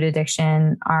addiction and food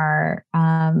addiction are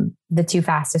the two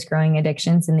fastest growing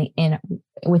addictions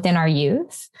within our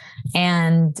youth.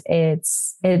 And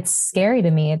it's scary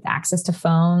to me. It's access to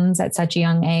phones at such a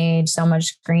young age, so much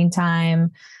screen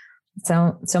time,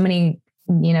 so many,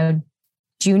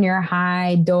 junior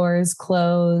high doors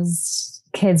closed,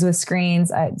 kids with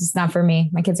screens. It's not for me.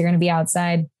 My kids are going to be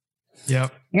outside.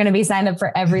 Yep. You're going to be signed up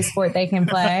for every sport they can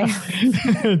play.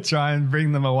 Try and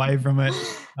bring them away from it.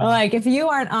 Like if you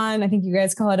aren't on, I think you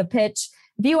guys call it a pitch.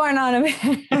 If you aren't on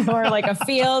or like a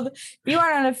field, if you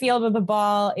aren't on a field with a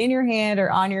ball in your hand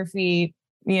or on your feet,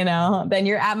 then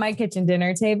you're at my kitchen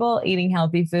dinner table eating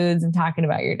healthy foods and talking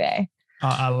about your day.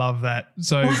 I love that.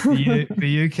 So for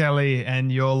you, Kelly,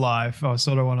 and your life, I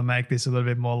sort of want to make this a little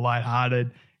bit more lighthearted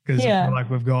because I feel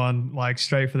like we've gone like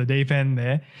straight for the deep end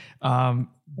there.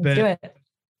 But do it.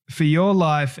 For your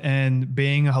life and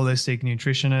being a holistic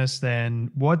nutritionist,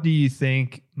 then what do you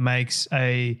think makes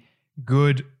a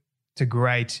good to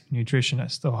great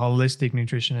nutritionist or holistic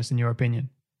nutritionist in your opinion?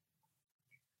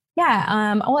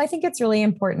 Yeah. Well, I think it's really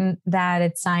important that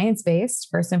it's science-based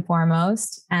first and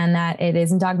foremost, and that it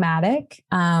isn't dogmatic.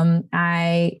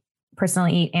 I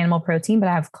personally eat animal protein, but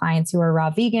I have clients who are raw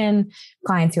vegan,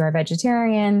 clients who are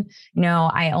vegetarian.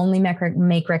 I only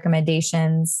make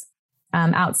recommendations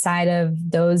outside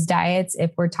of those diets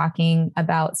if we're talking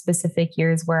about specific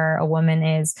years where a woman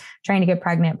is trying to get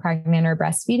pregnant or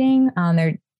breastfeeding.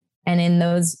 And in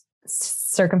those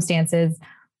circumstances,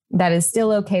 that is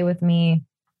still okay with me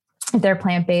if they're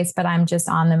plant-based, but I'm just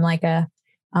on them like a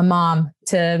mom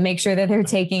to make sure that they're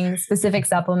taking specific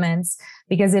supplements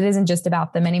because it isn't just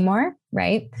about them anymore.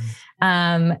 Right.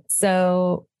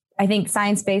 So I think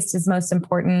science-based is most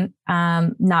important,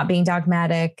 not being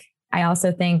dogmatic. I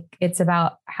also think it's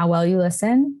about how well you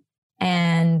listen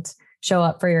and show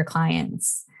up for your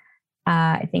clients.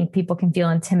 I think people can feel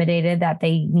intimidated that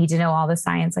they need to know all the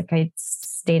science, like I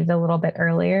stated a little bit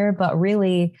earlier, but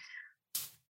really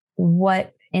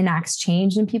what enacts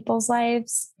change in people's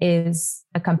lives is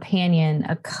a companion,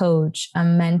 a coach, a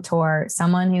mentor,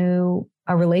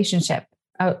 a relationship,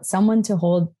 someone to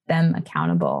hold them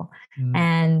accountable.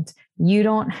 And you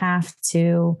don't have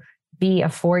to be a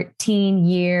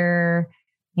 14-year,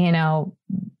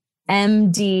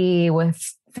 MD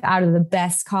out of the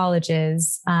best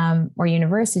colleges or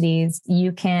universities.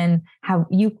 You can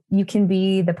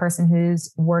be the person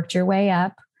who's worked your way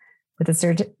up with a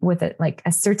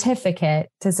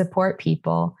certificate to support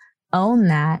people. Own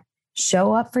that,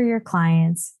 show up for your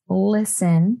clients,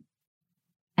 listen,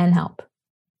 and help.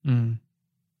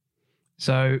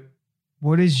 So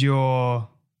what is your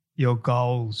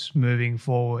goals moving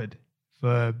forward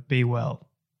for Be Well?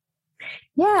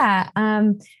 Yeah.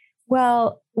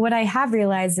 Well, what I have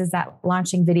realized is that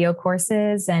launching video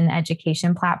courses and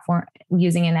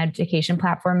using an education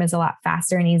platform is a lot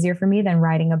faster and easier for me than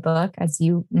writing a book, as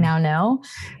you now know.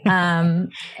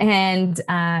 And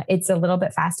it's a little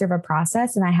bit faster of a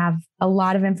process. And I have a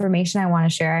lot of information I want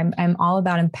to share. I'm all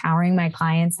about empowering my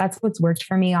clients. That's what's worked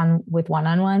for me with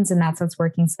one-on-ones. And that's what's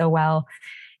working so well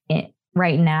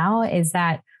right now is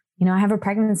that I have a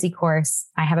pregnancy course.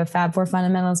 I have a Fab4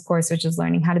 Fundamentals course, which is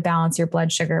learning how to balance your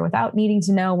blood sugar without needing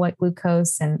to know what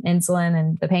glucose and insulin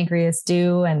and the pancreas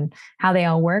do and how they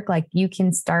all work. Like you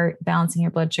can start balancing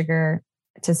your blood sugar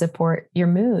to support your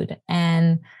mood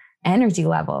and energy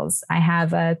levels. I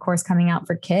have a course coming out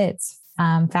for kids,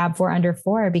 Fab4 Under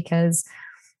 4, because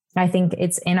I think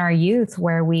it's in our youth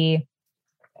where we're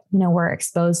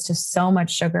exposed to so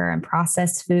much sugar and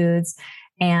processed foods.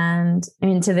 And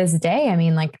to this day,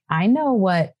 I know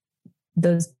what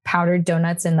those powdered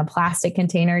donuts in the plastic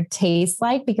container taste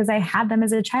like because I had them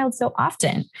as a child so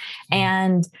often.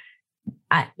 And,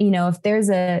 I'm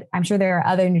sure there are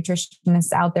other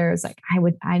nutritionists out there. It's like,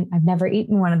 I've never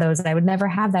eaten one of those. I would never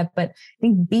have that. But I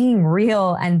think being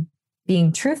real and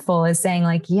being truthful is saying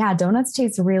like, yeah, donuts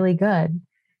taste really good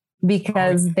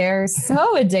because they're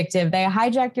so addictive. They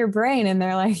hijack your brain and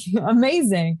they're like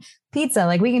amazing. Pizza,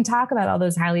 like we can talk about all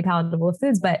those highly palatable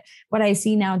foods, but what I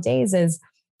see nowadays is,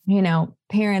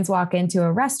 parents walk into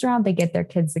a restaurant, they get their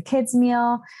kids the kids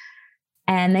meal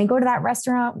and they go to that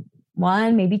restaurant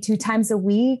 1, maybe 2 times a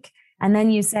week. And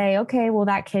then you say, okay, well,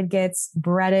 that kid gets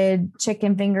breaded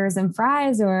chicken fingers and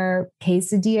fries or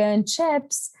quesadilla and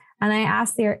chips. And I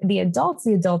ask the adults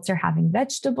are having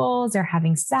vegetables, they're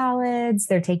having salads,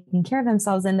 they're taking care of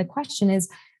themselves. And the question is,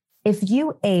 if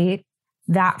you ate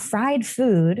that fried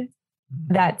food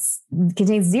that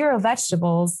contains 0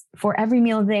 vegetables for every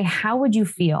meal of the day, how would you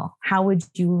feel? How would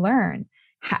you learn?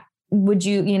 How would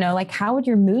you, like, how would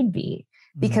your mood be?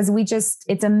 Because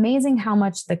it's amazing how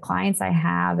much the clients I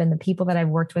have and the people that I've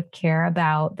worked with care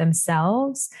about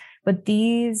themselves. But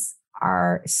these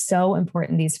are so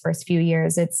important these first few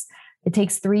years. It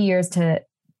takes 3 years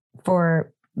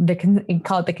for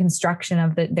call it the construction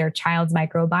of their child's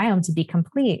microbiome to be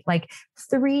complete. Like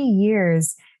 3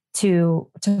 years to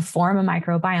form a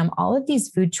microbiome. All of these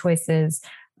food choices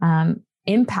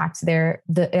impact their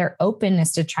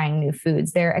openness to trying new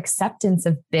foods, their acceptance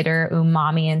of bitter,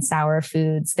 umami, and sour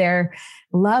foods, their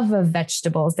love of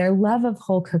vegetables, their love of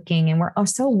whole cooking. And we're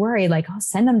so worried, like,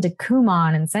 send them to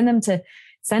Kumon and send them to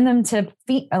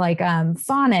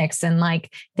phonics, and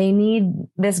like they need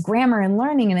this grammar and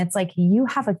learning. And it's like, you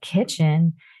have a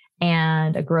kitchen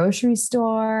and a grocery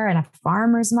store and a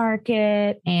farmer's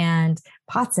market and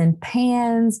pots and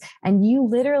pans, and you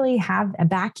literally have a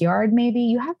backyard. Maybe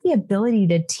you have the ability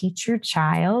to teach your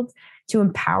child, to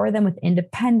empower them with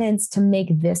independence, to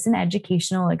make this an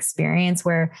educational experience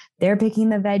where they're picking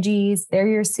the veggies, they're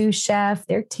your sous chef,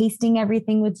 they're tasting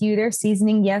everything with you, they're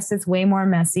seasoning. Yes, it's way more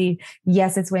messy.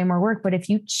 Yes, it's way more work. But if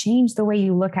you change the way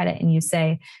you look at it and you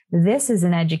say, this is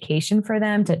an education for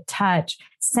them to touch,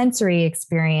 sensory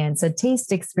experience, a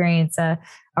taste experience, a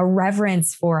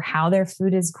reverence for how their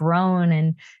food is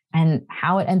grown and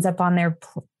how it ends up on their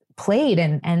plate,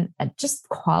 and just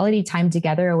quality time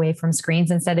together away from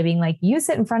screens, instead of being like, you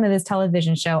sit in front of this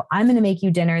television show, I'm going to make you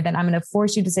dinner, then I'm going to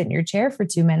force you to sit in your chair for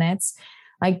 2 minutes.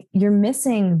 Like, you're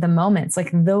missing the moments.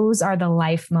 Like, those are the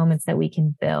life moments that we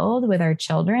can build with our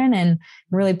children. And I'm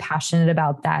really passionate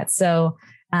about that. So,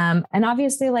 and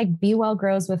obviously, like, Be Well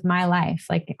grows with my life.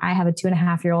 Like, I have a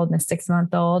 2.5-year-old and a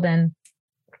 6-month-old, and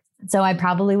so I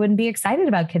probably wouldn't be excited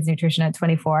about kids nutrition at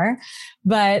 24,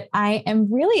 but I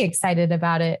am really excited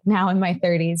about it now in my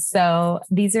 30s. So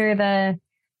these are the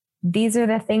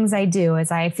things I do, is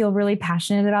I feel really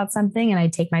passionate about something and I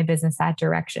take my business that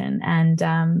direction. And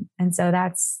so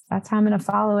that's how I'm going to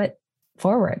follow it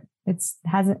forward. It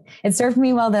served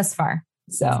me well thus far.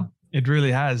 So it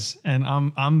really has. And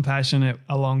I'm passionate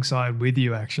alongside with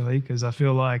you, actually, because I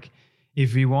feel like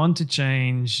if we want to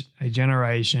change a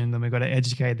generation, then we've got to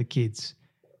educate the kids.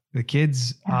 The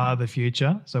kids are the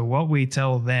future. So what we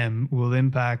tell them will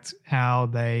impact how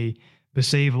they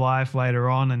perceive life later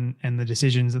on, and the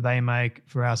decisions that they make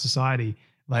for our society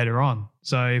later on.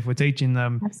 So if we're teaching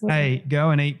them, hey, go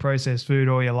and eat processed food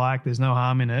all you like, there's no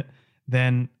harm in it,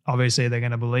 then obviously they're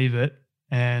going to believe it.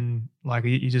 And like,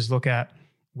 you just look at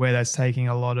where that's taking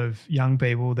a lot of young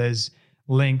people. There's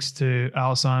links to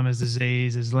Alzheimer's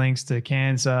disease, there's links to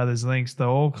cancer, there's links to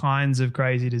all kinds of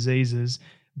crazy diseases,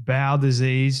 bowel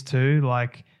disease too,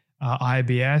 like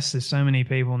IBS. There's so many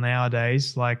people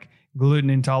nowadays, like gluten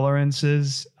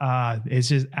intolerances. It's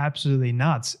just absolutely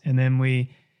nuts. And then we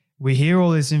hear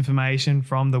all this information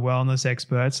from the wellness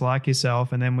experts like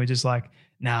yourself, and then we're just like,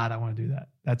 nah, I don't want to do that.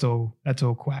 That's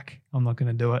all quack. I'm not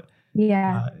going to do it.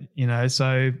 Yeah.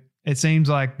 So it seems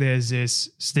like there's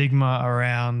this stigma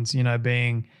around,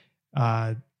 being,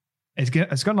 it's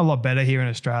gotten a lot better here in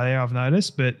Australia, I've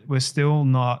noticed, but we're still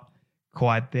not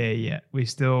quite there yet. We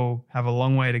still have a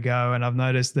long way to go. And I've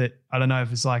noticed that, I don't know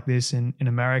if it's like this in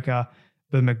America,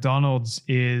 but McDonald's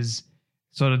is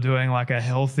sort of doing like a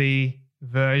healthy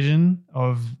version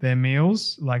of their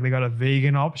meals. Like, they got a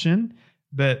vegan option,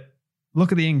 but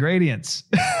look at the ingredients.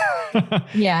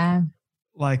 Yeah.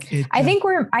 I think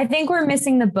we're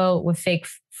missing the boat with fake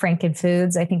Franken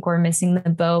foods. I think we're missing the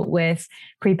boat with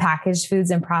prepackaged foods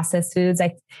and processed foods.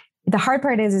 The hard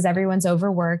part is everyone's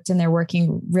overworked and they're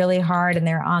working really hard and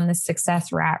they're on the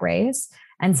success rat race.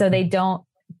 And so they don't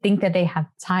think that they have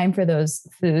time for those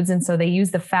foods. And so they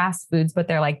use the fast foods, but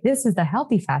they're like, this is the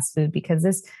healthy fast food because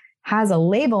this has a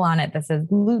label on it that says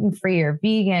gluten-free or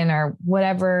vegan or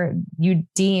whatever you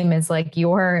deem as like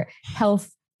your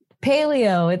health.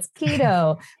 Paleo, it's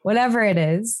keto, whatever it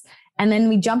is. And then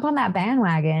we jump on that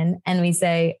bandwagon and we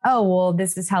say, oh, well,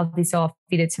 this is healthy, so I'll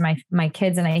feed it to my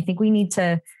kids. And I think we need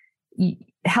to,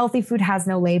 healthy food has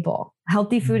no label.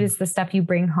 Healthy food is the stuff you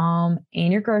bring home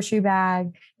in your grocery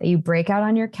bag, that you break out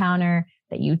on your counter,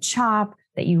 that you chop,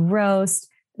 that you roast.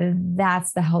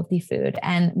 That's the healthy food.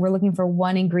 And we're looking for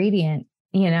one ingredient,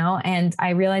 and I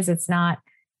realize it's not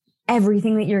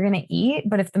everything that you're going to eat,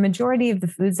 but if the majority of the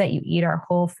foods that you eat are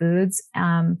whole foods,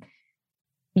 I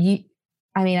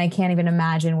can't even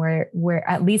imagine where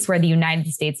at least where the United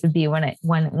States would be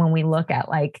when we look at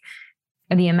like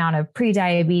the amount of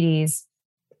pre-diabetes,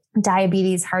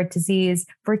 diabetes, heart disease,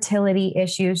 fertility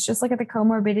issues. Just look at the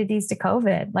comorbidities to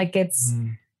COVID. Like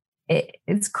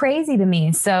it's crazy to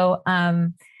me. So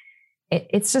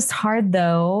it's just hard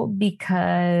though,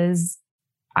 because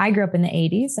I grew up in the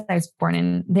 80s. I was born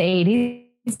in the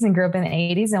 80s and grew up in the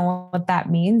 80s. And what that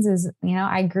means is,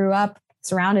 I grew up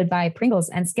surrounded by Pringles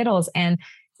and Skittles and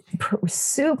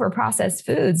super processed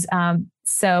foods.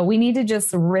 So we need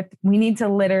to we need to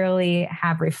literally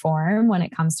have reform when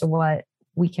it comes to what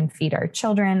we can feed our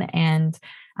children and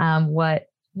what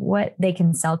they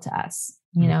can sell to us.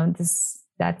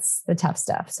 That's the tough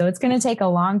stuff. So it's going to take a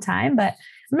long time, but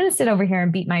I'm going to sit over here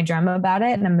and beat my drum about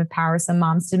it. And I'm going to empower some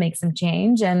moms to make some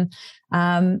change and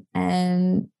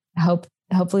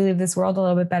hopefully leave this world a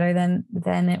little bit better than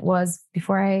it was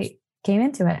before I came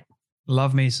into it.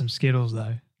 Love me some Skittles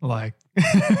though. Like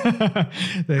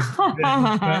the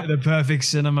perfect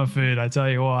cinema food, I tell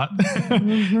you what.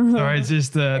 Sorry, it's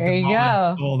just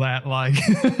all that like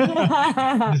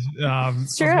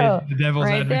it's true. The devil's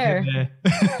right advocate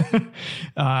there.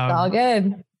 It's all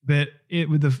good. But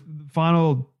with the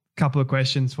final couple of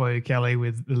questions for you, Kelly,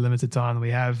 with the limited time that we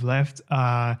have left,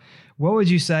 what would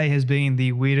you say has been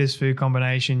the weirdest food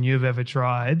combination you've ever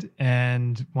tried,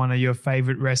 and one of your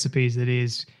favorite recipes that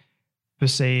is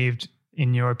perceived,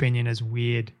 in your opinion, as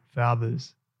weird for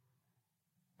others?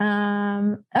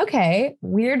 Okay.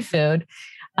 Weird food.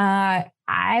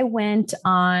 I went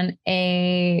on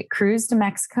a cruise to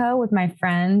Mexico with my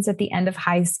friends at the end of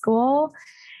high school,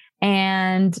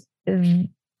 and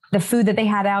the food that they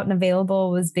had out and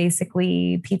available was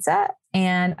basically pizza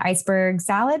and iceberg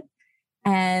salad.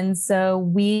 And so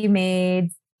we made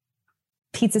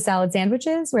pizza salad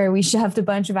sandwiches where we shoved a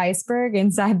bunch of iceberg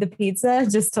inside the pizza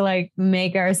just to like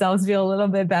make ourselves feel a little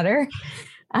bit better.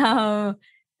 And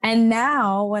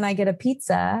now when I get a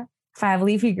pizza, if I have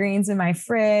leafy greens in my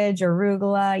fridge or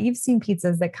arugula, you've seen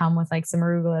pizzas that come with like some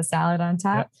arugula salad on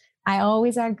top. Yep. I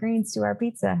always add greens to our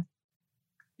pizza.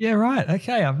 Yeah, right.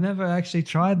 Okay. I've never actually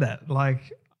tried that.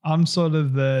 Like I'm sort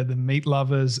of the meat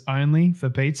lovers only for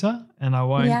pizza, and I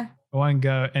won't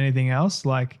go anything else.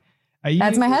 Like,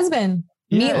 that's my husband.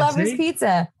 Meat lovers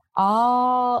pizza.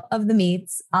 All of the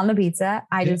meats on the pizza.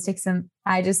 I just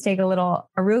take a little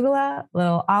arugula,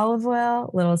 little olive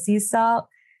oil, little sea salt,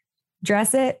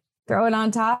 dress it, throw it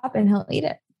on top, and he'll eat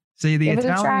it. See, the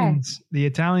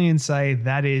Italians say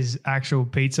that is actual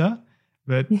pizza,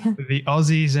 but the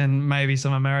Aussies and maybe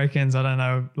some Americans, I don't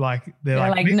know, like they're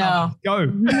like no, go.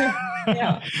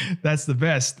 That's the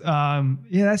best.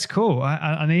 That's cool.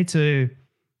 I need to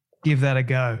give that a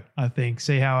go. I think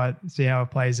see how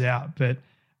it plays out. But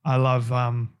I love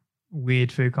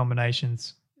weird food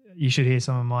combinations. You should hear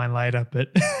some of mine later.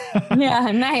 But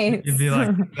yeah, nice. You'd be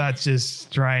like, that's just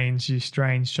strange. You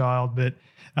strange child. But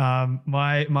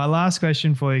my last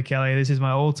question for you, Kelly. This is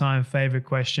my all-time favorite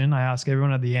question. I ask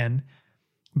everyone at the end,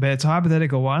 but it's a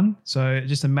hypothetical one. So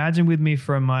just imagine with me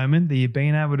for a moment that you've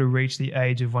been able to reach the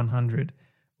age of 100.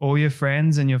 All your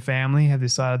friends and your family have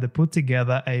decided to put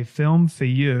together a film for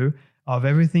you of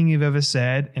everything you've ever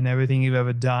said and everything you've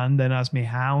ever done. Don't ask me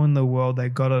how in the world they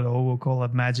got it all. We'll call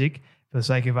it magic for the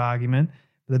sake of argument.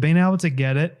 But they've been able to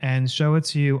get it and show it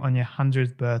to you on your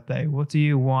 100th birthday. What do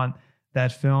you want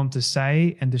that film to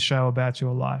say and to show about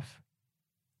your life?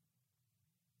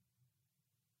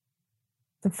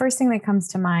 The first thing that comes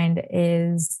to mind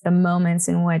is the moments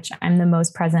in which I'm the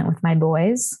most present with my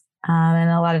boys. And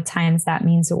a lot of times that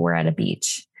means that we're at a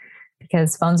beach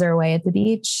because phones are away at the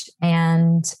beach.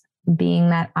 And being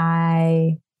that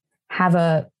I have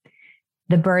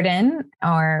the burden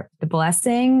or the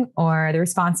blessing or the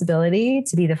responsibility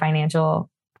to be the financial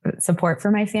support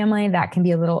for my family, that can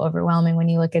be a little overwhelming when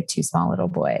you look at two small little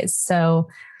boys. So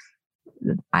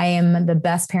I am the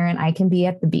best parent I can be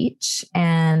at the beach,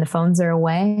 and the phones are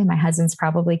away. My husband's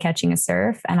probably catching a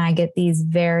surf, and I get these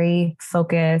very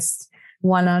focused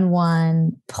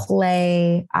one-on-one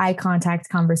play, eye contact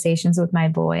conversations with my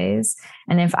boys.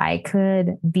 And if I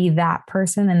could be that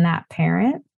person and that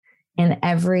parent in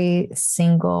every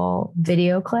single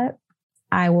video clip,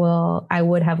 I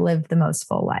would have lived the most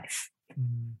full life.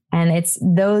 Mm-hmm. And it's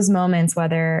those moments,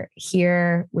 whether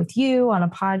here with you on a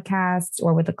podcast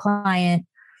or with a client,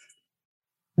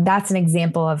 that's an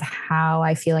example of how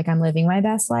I feel like I'm living my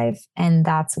best life. And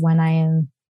that's when I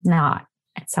am not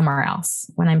somewhere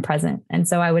else, when I'm present. And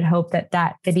so I would hope that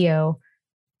that video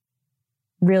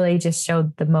really just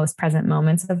showed the most present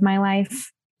moments of my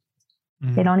life.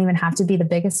 Mm. They don't even have to be the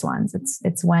biggest ones.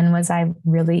 It's when was I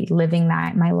really living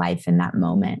my life in that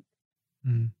moment.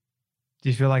 Mm. Do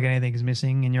you feel like anything is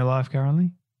missing in your life currently?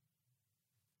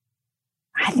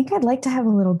 I think I'd like to have a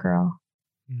little girl.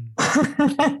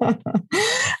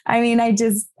 I mean,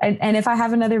 and if I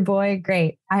have another boy,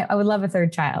 great. I would love a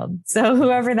third child. So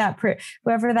whoever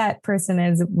that person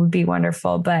is would be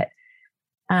wonderful. But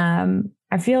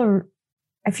I feel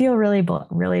really,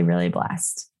 really, really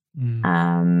blessed.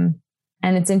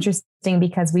 And it's interesting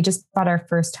because we just bought our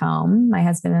first home. My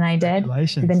husband and I did.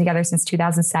 We've been together since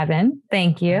 2007.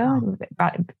 Thank you.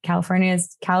 Wow.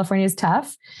 California's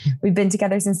tough. We've been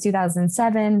together since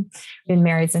 2007. We've been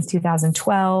married since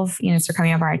 2012. So we're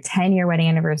coming up on our 10-year wedding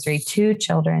anniversary, 2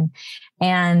 children.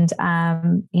 And,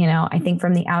 I think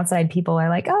from the outside, people are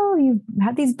like, oh, you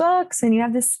have these books and you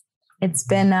have this. It's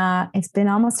been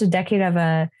almost a decade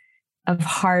of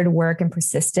hard work and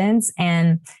persistence.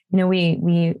 And,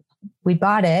 we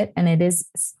bought it and it's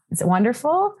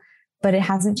wonderful, but it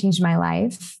hasn't changed my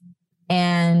life.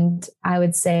 And I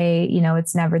would say,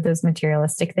 it's never those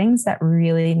materialistic things that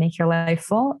really make your life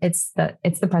full. It's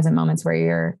the present moments where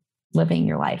you're living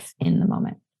your life in the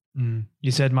moment.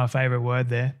 You said my favorite word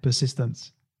there,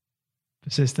 persistence.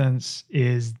 Persistence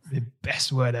is the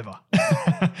best word ever.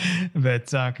 But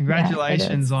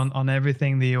congratulations on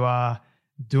everything that you are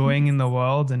doing in the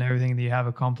world and everything that you have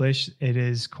accomplished. It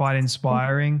is quite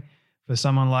inspiring for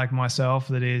someone like myself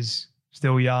that is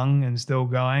still young and still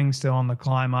going, still on the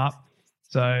climb up.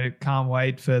 So can't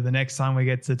wait for the next time we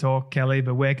get to talk, Kelly.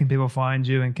 But where can people find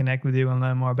you and connect with you and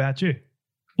learn more about you?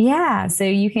 Yeah, so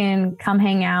you can come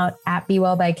hang out at Be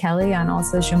Well by Kelly on all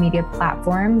social media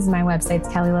platforms. My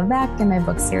website's Kelly LeVeque, and my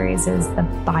book series is the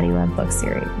Body Love book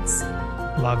series.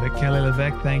 Love it. Kelly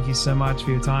LeVeque, thank you so much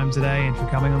for your time today and for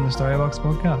coming on the Storybox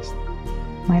podcast.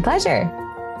 My pleasure.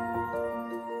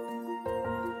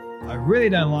 I really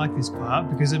don't like this part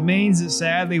because it means that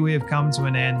sadly we have come to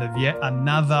an end of yet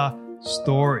another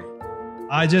story.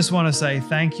 I just want to say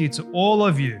thank you to all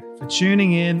of you for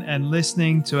tuning in and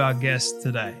listening to our guest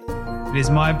today. It is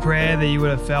my prayer that you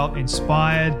would have felt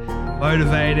inspired,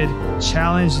 motivated,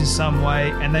 challenged in some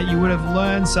way, and that you would have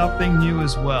learned something new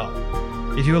as well.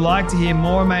 If you would like to hear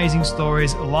more amazing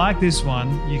stories like this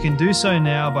one, you can do so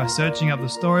now by searching up the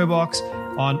Storybox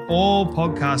on all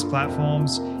podcast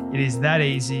platforms. It is that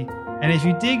easy. And if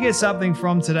you did get something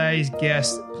from today's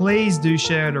guest, please do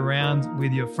share it around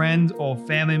with your friend or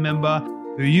family member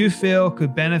who you feel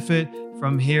could benefit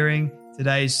from hearing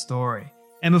today's story.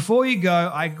 And before you go,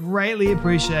 I greatly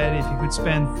appreciate it if you could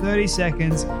spend 30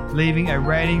 seconds leaving a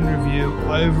rating review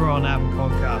over on Apple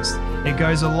Podcasts. It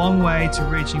goes a long way to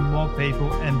reaching more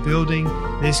people and building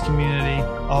this community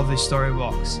of the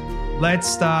Storybox. Let's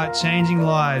start changing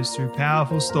lives through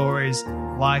powerful stories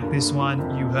like this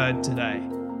one you heard today.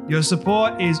 Your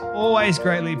support is always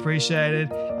greatly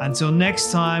appreciated. Until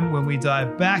next time, when we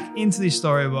dive back into the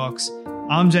Storybox,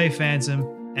 I'm Jay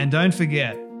Phantom, and don't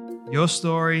forget, your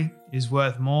story is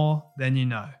worth more than you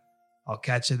know. I'll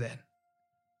catch you then.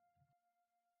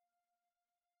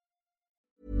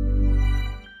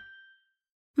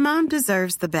 Mom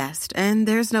deserves the best, and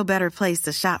there's no better place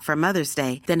to shop for Mother's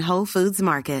Day than Whole Foods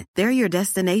Market. They're your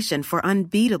destination for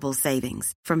unbeatable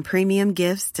savings, from premium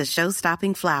gifts to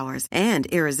show-stopping flowers and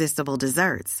irresistible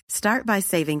desserts. Start by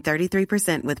saving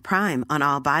 33% with Prime on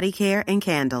all body care and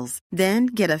candles. Then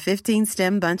get a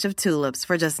 15-stem bunch of tulips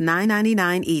for just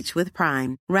 $9.99 each with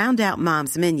Prime. Round out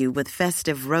Mom's menu with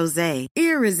festive rosé,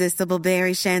 irresistible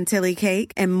berry chantilly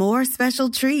cake, and more special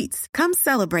treats. Come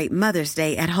celebrate Mother's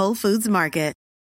Day at Whole Foods Market.